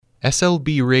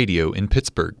SLB Radio in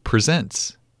Pittsburgh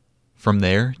presents From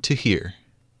There to Here.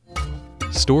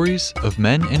 Stories of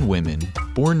men and women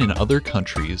born in other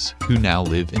countries who now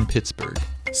live in Pittsburgh.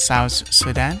 South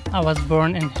Sudan. I was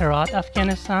born in Herat,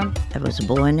 Afghanistan. I was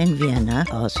born in Vienna,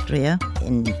 Austria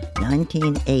in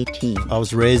 1918. I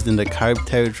was raised in the Carib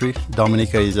territory.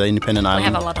 Dominica is an independent island.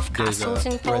 We have a lot of castles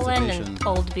in Poland and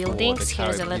old buildings. Here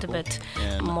is a little bit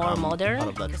more modern.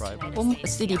 Home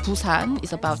city Busan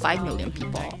is about 5 million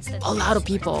people. A lot of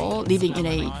people living in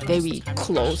a very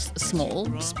close, small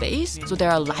space. So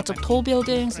there are lots of tall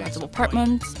buildings, lots of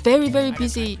apartments. Very, very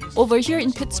busy. Over here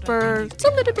in Pittsburgh, it's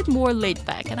a little bit more laid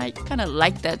back. And I kind of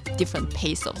like that different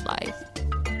pace of life.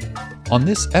 On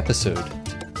this episode,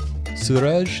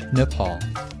 Suraj, Nepal.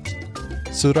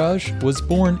 Suraj was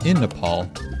born in Nepal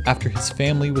after his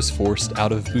family was forced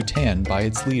out of Bhutan by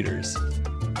its leaders.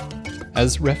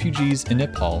 As refugees in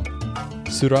Nepal,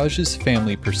 Suraj's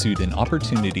family pursued an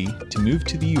opportunity to move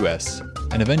to the US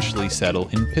and eventually settle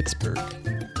in Pittsburgh.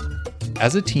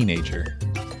 As a teenager,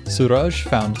 Suraj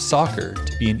found soccer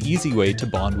to be an easy way to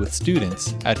bond with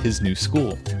students at his new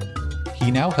school.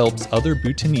 He now helps other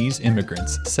Bhutanese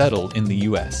immigrants settle in the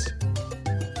US.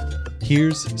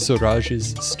 Here's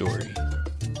Suraj's story.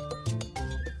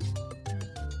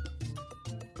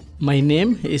 My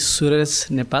name is Suraj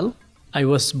Nepal. I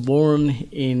was born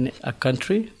in a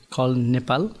country called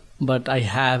Nepal, but I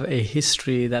have a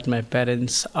history that my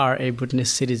parents are a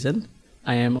Bhutanese citizen.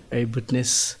 I am a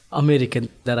Bhutanese American,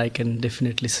 that I can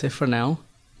definitely say for now.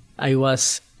 I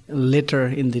was later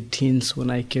in the teens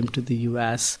when I came to the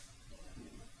US.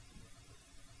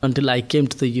 Until I came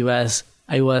to the US,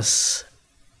 I was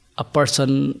a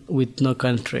person with no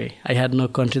country. I had no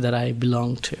country that I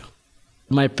belonged to.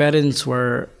 My parents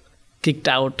were kicked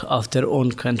out of their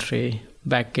own country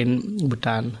back in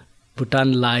Bhutan.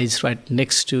 Bhutan lies right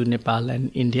next to Nepal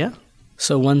and India.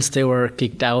 So once they were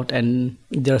kicked out and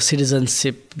their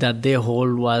citizenship that they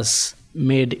hold was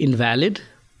made invalid,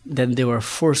 then they were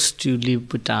forced to leave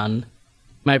Bhutan.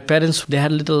 My parents, they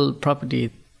had little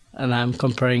property, and I'm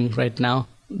comparing right now.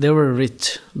 They were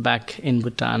rich back in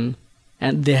Bhutan,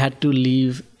 and they had to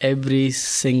leave every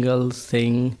single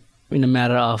thing in a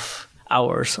matter of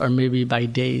hours or maybe by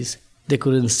days. They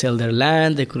couldn't sell their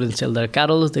land, they couldn't sell their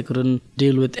cattle, they couldn't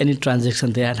deal with any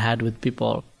transaction they had with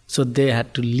people. So they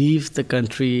had to leave the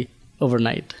country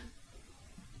overnight.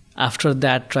 After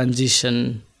that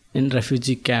transition in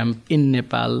refugee camp in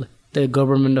Nepal, the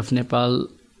government of Nepal,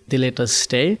 they let us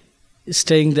stay.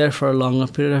 Staying there for a longer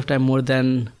period of time, more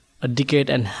than a decade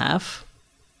and a half.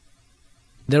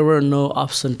 There were no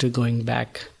option to going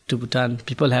back to Bhutan.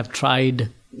 People have tried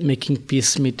making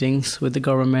peace meetings with the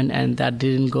government and that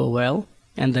didn't go well.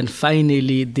 And then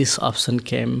finally this option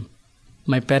came.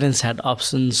 My parents had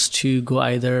options to go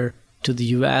either to the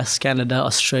US, Canada,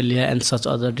 Australia, and such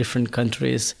other different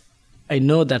countries. I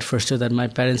know that for sure that my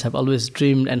parents have always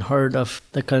dreamed and heard of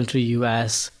the country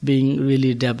US being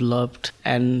really developed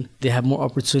and they have more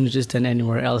opportunities than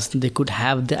anywhere else. They could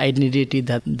have the identity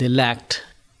that they lacked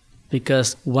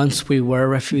because once we were a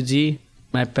refugee,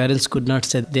 my parents could not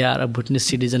say they are a Bhutanese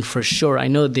citizen for sure. I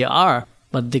know they are,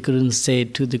 but they couldn't say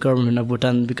it to the government of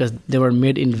Bhutan because they were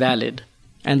made invalid.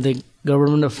 And the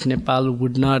government of Nepal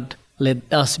would not let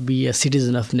us be a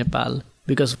citizen of Nepal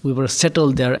because we were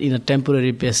settled there in a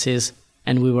temporary basis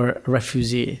and we were a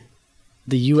refugee.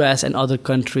 The US and other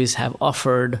countries have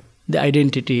offered the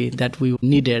identity that we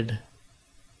needed.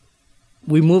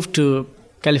 We moved to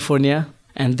California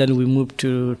and then we moved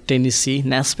to Tennessee,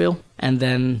 Nashville, and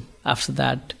then after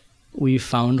that we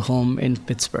found home in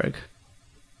Pittsburgh.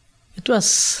 It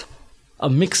was a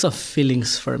mix of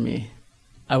feelings for me.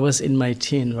 I was in my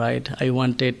teen, right? I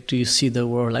wanted to see the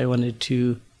world. I wanted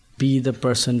to be the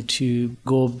person to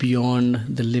go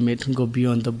beyond the limit, go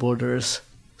beyond the borders.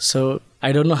 So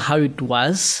I don't know how it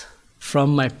was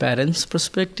from my parents'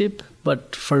 perspective,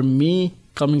 but for me,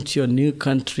 coming to a new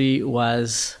country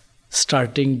was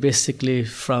starting basically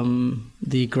from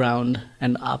the ground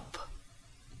and up.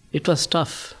 It was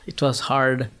tough. It was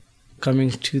hard.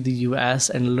 Coming to the US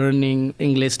and learning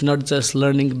English, not just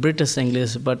learning British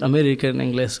English, but American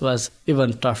English was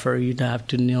even tougher. You'd have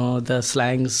to know the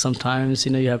slangs sometimes,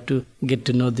 you have to get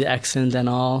to know the accent and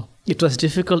all. It was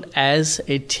difficult as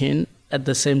a teen. At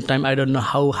the same time, I don't know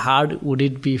how hard would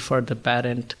it be for the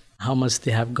parent, how much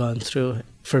they have gone through.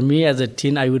 For me as a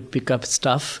teen, I would pick up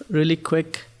stuff really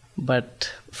quick,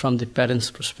 but from the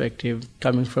parents' perspective,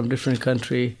 coming from different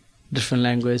country, different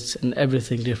language and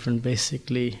everything different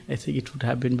basically, I think it would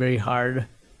have been very hard.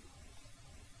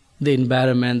 The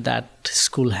environment that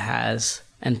school has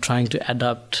and trying to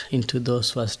adapt into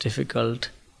those was difficult.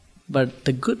 But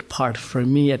the good part for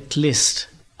me at least,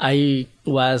 I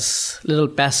was a little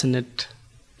passionate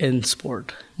in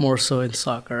sport, more so in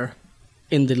soccer.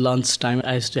 In the lunchtime,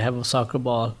 I used to have a soccer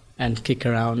ball and kick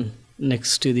around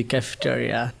next to the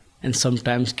cafeteria. And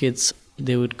sometimes kids,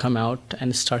 they would come out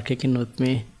and start kicking with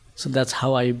me. So that's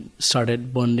how I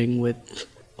started bonding with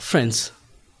friends.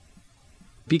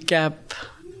 BCAP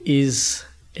is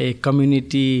a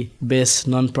community-based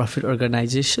non-profit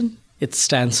organization. It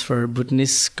stands for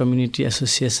Bhutanese Community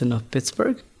Association of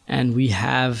Pittsburgh. And we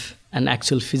have an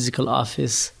actual physical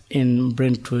office in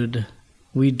Brentwood.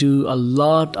 We do a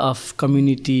lot of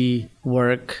community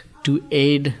work to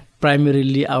aid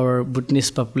primarily our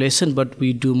Bhutanese population, but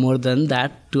we do more than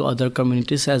that to other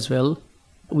communities as well.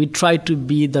 We try to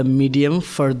be the medium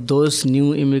for those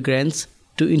new immigrants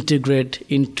to integrate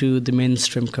into the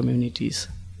mainstream communities.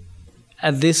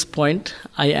 At this point,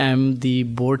 I am the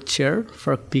board chair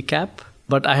for BCAP,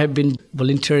 but I have been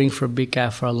volunteering for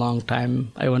BCAP for a long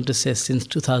time. I want to say since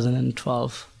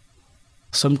 2012.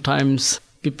 Sometimes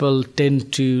people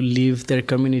tend to leave their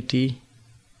community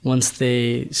once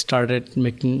they started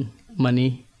making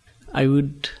money. I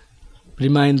would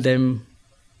remind them,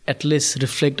 at least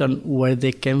reflect on where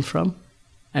they came from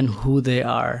and who they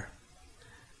are,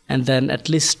 and then at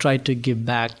least try to give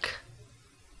back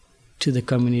to the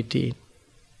community.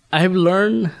 I have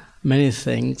learned many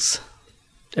things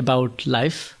about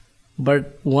life,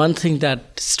 but one thing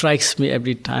that strikes me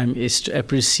every time is to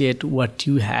appreciate what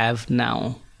you have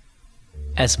now.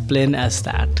 As plain as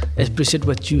that. Appreciate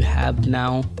what you have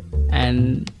now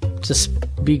and just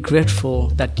be grateful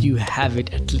that you have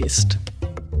it at least.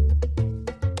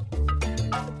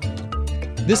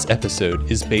 This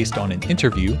episode is based on an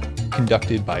interview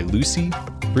conducted by Lucy,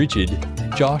 Bridget,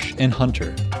 Josh, and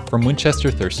Hunter from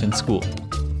Winchester Thurston School.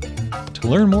 To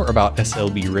learn more about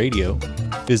SLB Radio,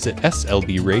 visit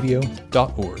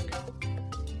slbradio.org.